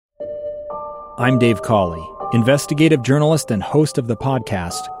I'm Dave Cawley, investigative journalist and host of the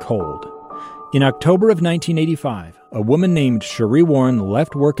podcast Cold. In October of 1985, a woman named Cherie Warren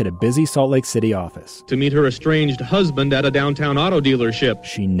left work at a busy Salt Lake City office to meet her estranged husband at a downtown auto dealership.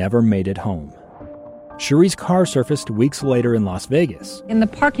 She never made it home. Cherie's car surfaced weeks later in Las Vegas. In the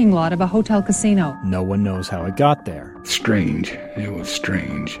parking lot of a hotel casino. No one knows how it got there. Strange. It was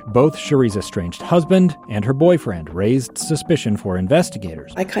strange. Both Cherie's estranged husband and her boyfriend raised suspicion for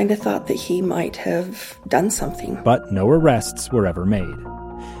investigators. I kind of thought that he might have done something. But no arrests were ever made.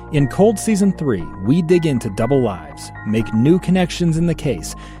 In Cold Season 3, we dig into double lives, make new connections in the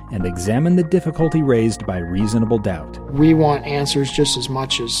case, and examine the difficulty raised by reasonable doubt. We want answers just as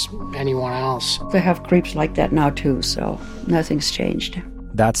much as anyone else. They have creeps like that now too, so nothing's changed.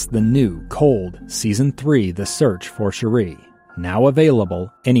 That's the new Cold Season 3, The Search for Cherie, now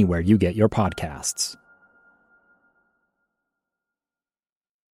available anywhere you get your podcasts.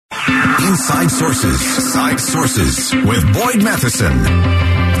 Inside Sources with Boyd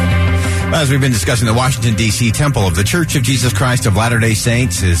Matheson. As we've been discussing, the Washington, D.C. Temple of the Church of Jesus Christ of Latter-day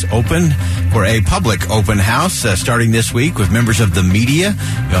Saints is open for a public open house starting this week with members of the media.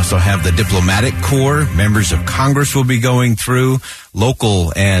 We also have the diplomatic corps. Members of Congress will be going through.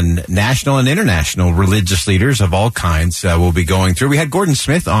 Local and national and international religious leaders of all kinds will be going through. We had Gordon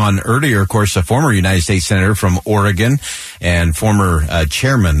Smith on earlier, of course, a former United States Senator from Oregon and former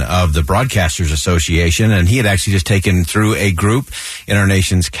chairman of the Broadcasters Association. And he had actually just taken through a group in our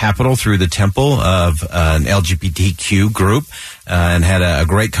nation's capital through the temple of an LGBTQ group. And had a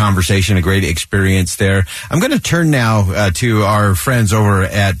great conversation, a great experience there. I'm going to turn now to our friends over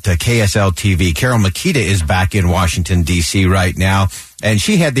at KSL TV. Carol Makita is back in Washington, D.C. right now. And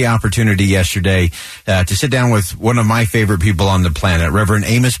she had the opportunity yesterday to sit down with one of my favorite people on the planet, Reverend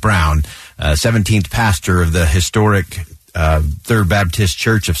Amos Brown, 17th pastor of the historic Third Baptist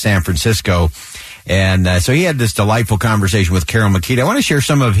Church of San Francisco. And so he had this delightful conversation with Carol Makita. I want to share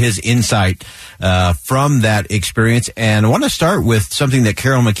some of his insight from that experience. And I want to start with something that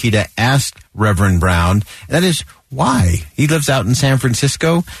Carol Makita asked Reverend Brown, and that is why. He lives out in San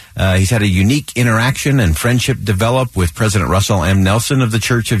Francisco. He's had a unique interaction and friendship develop with President Russell M. Nelson of the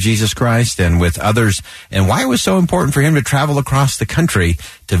Church of Jesus Christ and with others, and why it was so important for him to travel across the country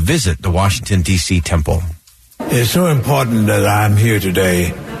to visit the Washington, D.C. Temple. It's so important that I'm here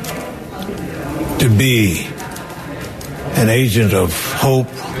today to be an agent of hope,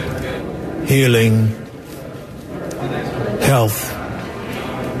 healing, health,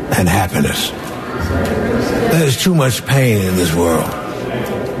 and happiness. There's too much pain in this world,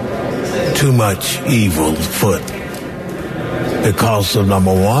 too much evil afoot. Because of,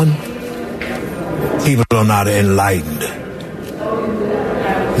 number one, people are not enlightened.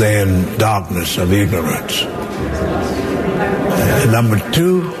 They're in darkness of ignorance. And number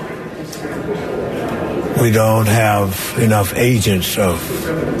two, we don't have enough agents of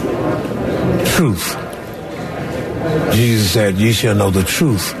truth. Jesus said, "Ye shall know the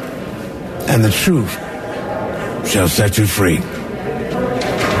truth, and the truth shall set you free."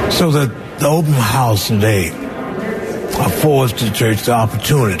 So that the open house today affords the church the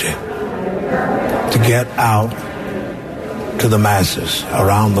opportunity to get out to the masses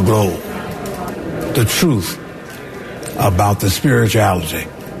around the globe the truth about the spirituality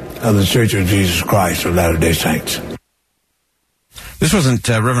of the Church of Jesus Christ of Latter-day Saints. This wasn't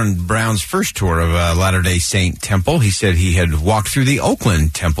Reverend Brown's first tour of Latter-day Saint Temple. He said he had walked through the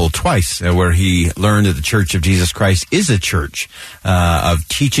Oakland Temple twice, where he learned that the Church of Jesus Christ is a church of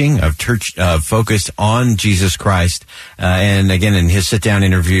teaching, of church focused on Jesus Christ. And again, in his sit-down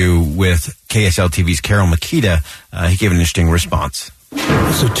interview with KSL TV's Carol Makita, he gave an interesting response.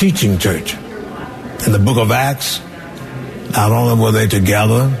 It's a teaching church. In the book of Acts, not only were they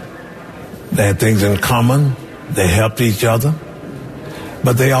together, they had things in common, they helped each other,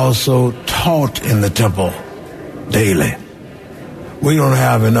 but they also taught in the temple daily. We don't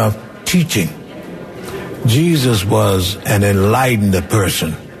have enough teaching. Jesus was an enlightened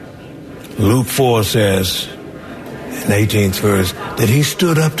person. Luke 4 says, in the 18th verse, that he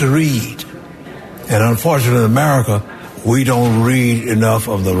stood up to read. And unfortunately in America, we don't read enough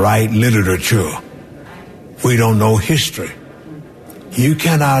of the right literature. We don't know history. You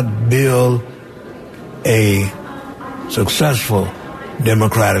cannot build a successful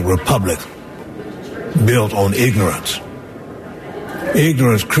democratic republic built on ignorance.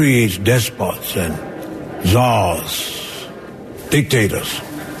 Ignorance creates despots and czars, dictators.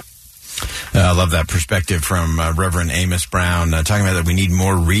 I love that perspective from Reverend Amos Brown, talking about that we need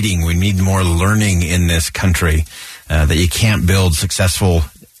more reading, we need more learning in this country, that you can't build successful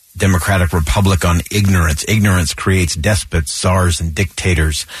democratic republic on ignorance. Ignorance creates despots, czars, and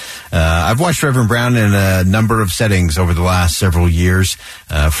dictators. I've watched Reverend Brown in a number of settings over the last several years,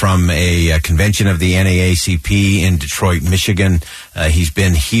 from a convention of the NAACP in Detroit, Michigan. He's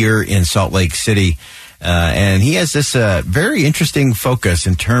been here in Salt Lake City, and he has this very interesting focus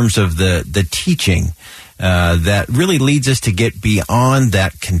in terms of the teaching that really leads us to get beyond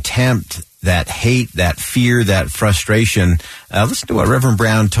that contempt, that hate, that fear, that frustration. Listen to what Reverend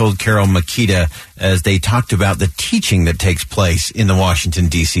Brown told Carol Makita as they talked about the teaching that takes place in the Washington,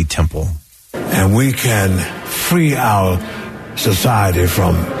 D.C. temple. And we can free our society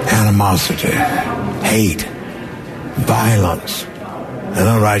from animosity, hate, violence, and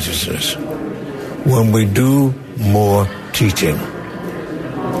unrighteousness when we do more teaching.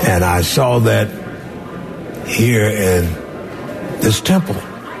 And I saw that here in this temple.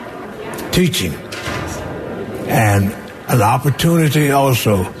 Teaching, and an opportunity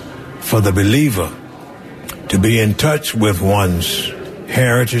also for the believer to be in touch with one's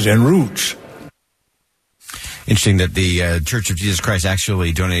heritage and roots. Interesting that the Church of Jesus Christ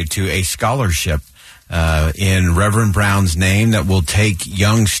actually donated to a scholarship in Reverend Brown's name that will take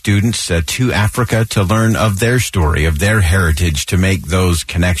young students to Africa to learn of their story, of their heritage, to make those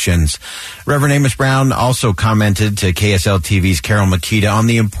connections. Reverend Amos Brown also commented to KSL TV's Carol Makita on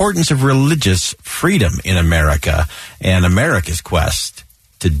the importance of religious freedom in America and America's quest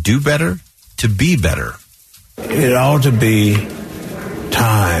to do better, to be better. It ought to be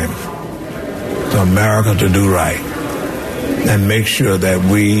time for America to do right and make sure that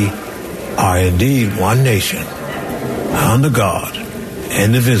we are indeed one nation, under God,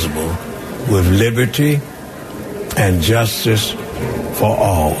 indivisible, with liberty and justice for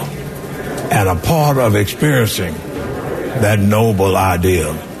all. And a part of experiencing that noble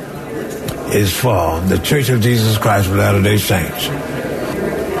ideal is for the Church of Jesus Christ of Latter-day Saints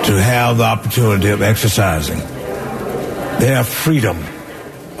to have the opportunity of exercising their freedom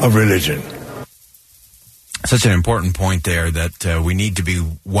of religion. Such an important point there that we need to be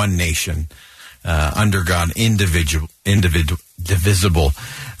one nation, under God, indivisible.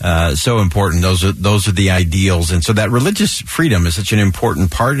 So important. Those are the ideals. And so that religious freedom is such an important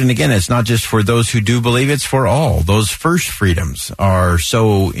part. And again, it's not just for those who do believe, it's for all. Those first freedoms are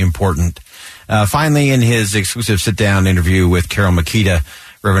so important. Finally, in his exclusive sit-down interview with Carol Makita,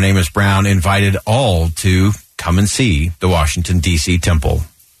 Reverend Amos Brown invited all to come and see the Washington, D.C. temple.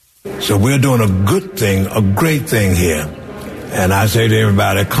 So we're doing a good thing, a great thing here. And I say to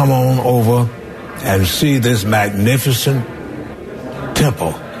everybody, come on over and see this magnificent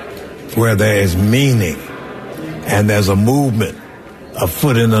temple where there is meaning and there's a movement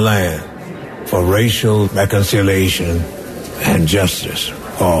afoot in the land for racial reconciliation and justice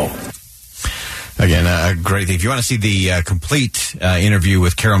for all. Again, a great thing. If you want to see the complete interview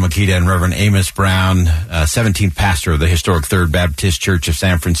with Carol Makita and Reverend Amos Brown, 17th pastor of the historic Third Baptist Church of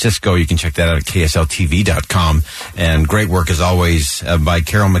San Francisco, you can check that out at ksltv.com. And great work, as always, by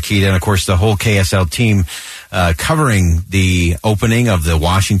Carol Makita and, of course, the whole KSL team covering the opening of the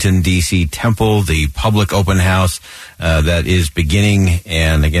Washington, D.C. temple, the public open house that is beginning.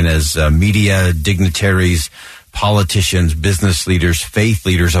 And, again, as media dignitaries, politicians, business leaders, faith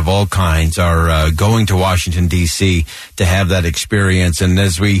leaders of all kinds are going to Washington, D.C. to have that experience. And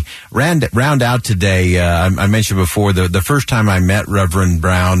as we round out today, I mentioned before, the first time I met Reverend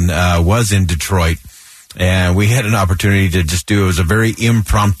Brown was in Detroit. And we had an opportunity to just it was a very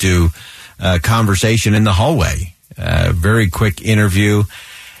impromptu conversation in the hallway, very quick interview.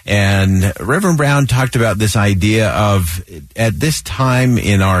 And Reverend Brown talked about this idea of, at this time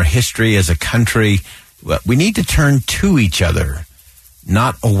in our history as a country, we need to turn to each other,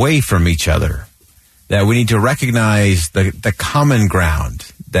 not away from each other. That we need to recognize the common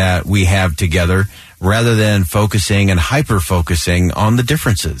ground that we have together rather than focusing and hyper-focusing on the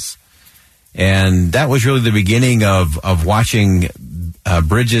differences. And that was really the beginning of watching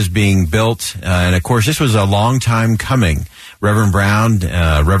bridges being built. And, of course, this was a long time coming. Reverend Brown,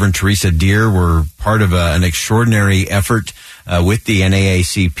 Reverend Teresa Deer were part of an extraordinary effort with the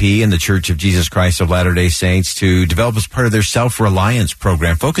NAACP and the Church of Jesus Christ of Latter-day Saints to develop as part of their self-reliance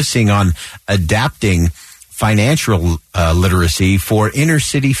program, focusing on adapting financial literacy for inner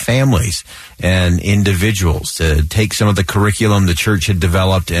city families and individuals, to take some of the curriculum the church had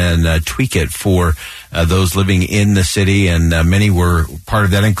developed and tweak it for those living in the city. And many were part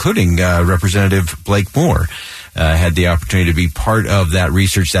of that, including Representative Blake Moore. Had the opportunity to be part of that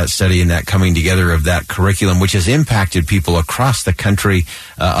research, that study, and that coming together of that curriculum, which has impacted people across the country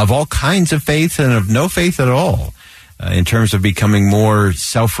of all kinds of faith and of no faith at all. in terms of becoming more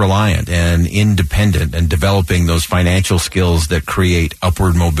self-reliant and independent and developing those financial skills that create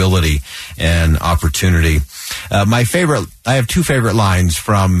upward mobility and opportunity. I have two favorite lines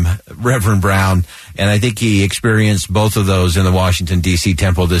from Reverend Brown, and I think he experienced both of those in the Washington, D.C.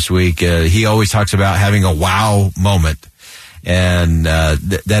 temple this week. He always talks about having a wow moment, and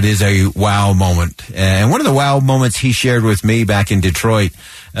that is a wow moment. And one of the wow moments he shared with me back in Detroit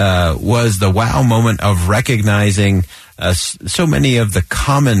was the wow moment of recognizing so many of the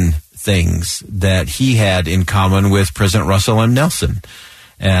common things that he had in common with President Russell M. Nelson,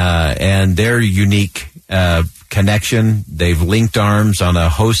 and their unique connection. They've linked arms on a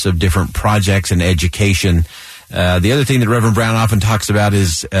host of different projects and education. The other thing that Reverend Brown often talks about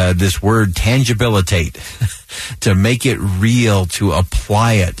is this word tangibilitate, to make it real, to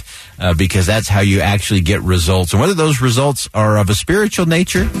apply it, because that's how you actually get results. And whether those results are of a spiritual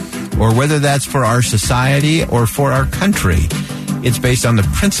nature or whether that's for our society or for our country, it's based on the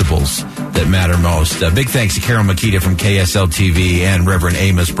principles that matter most. Big thanks to Carol Makita from KSL TV and Reverend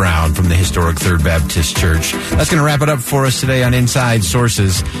Amos Brown from the historic Third Baptist Church. That's going to wrap it up for us today on Inside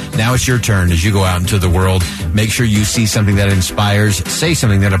Sources. Now it's your turn as you go out into the world. Make sure you see something that inspires, say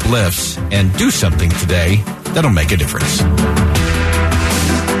something that uplifts, and do something today that'll make a difference.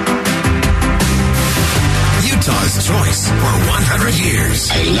 Utah's choice for 100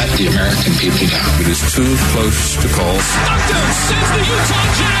 years. I let the American people down. It is too close to call. Stockton sends the Utah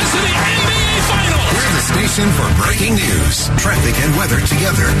Jazz to the NBA Finals. We're the station for breaking news, traffic and weather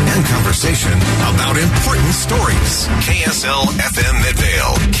together, and conversation about important stories. KSL FM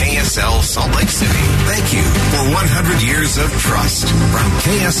Midvale, KSL Salt Lake City. Thank you for 100 years of trust from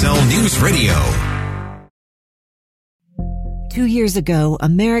KSL News Radio. 2 years ago,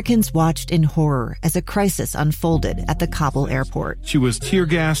 Americans watched in horror as a crisis unfolded at the Kabul airport. She was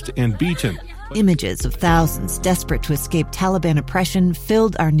tear-gassed and beaten. Images of thousands desperate to escape Taliban oppression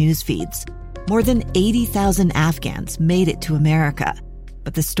filled our news feeds. More than 80,000 Afghans made it to America.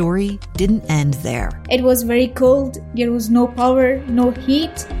 But the story didn't end there. It was very cold. There was no power, no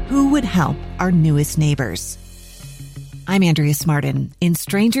heat. Who would help our newest neighbors? I'm Andrea Smartin. In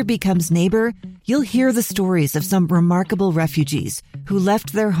Stranger Becomes Neighbor, you'll hear the stories of some remarkable refugees who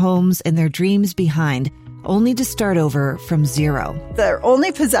left their homes and their dreams behind, only to start over from zero. Their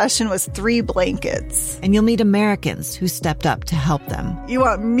only possession was 3 blankets. And you'll meet Americans who stepped up to help them. You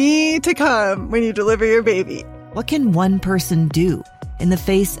want me to come when you deliver your baby. What can one person do in the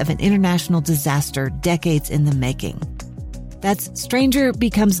face of an international disaster decades in the making? That's Stranger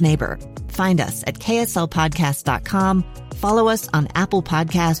Becomes Neighbor. Find us at kslpodcast.com. Follow us on Apple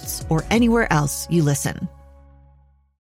Podcasts or anywhere else you listen.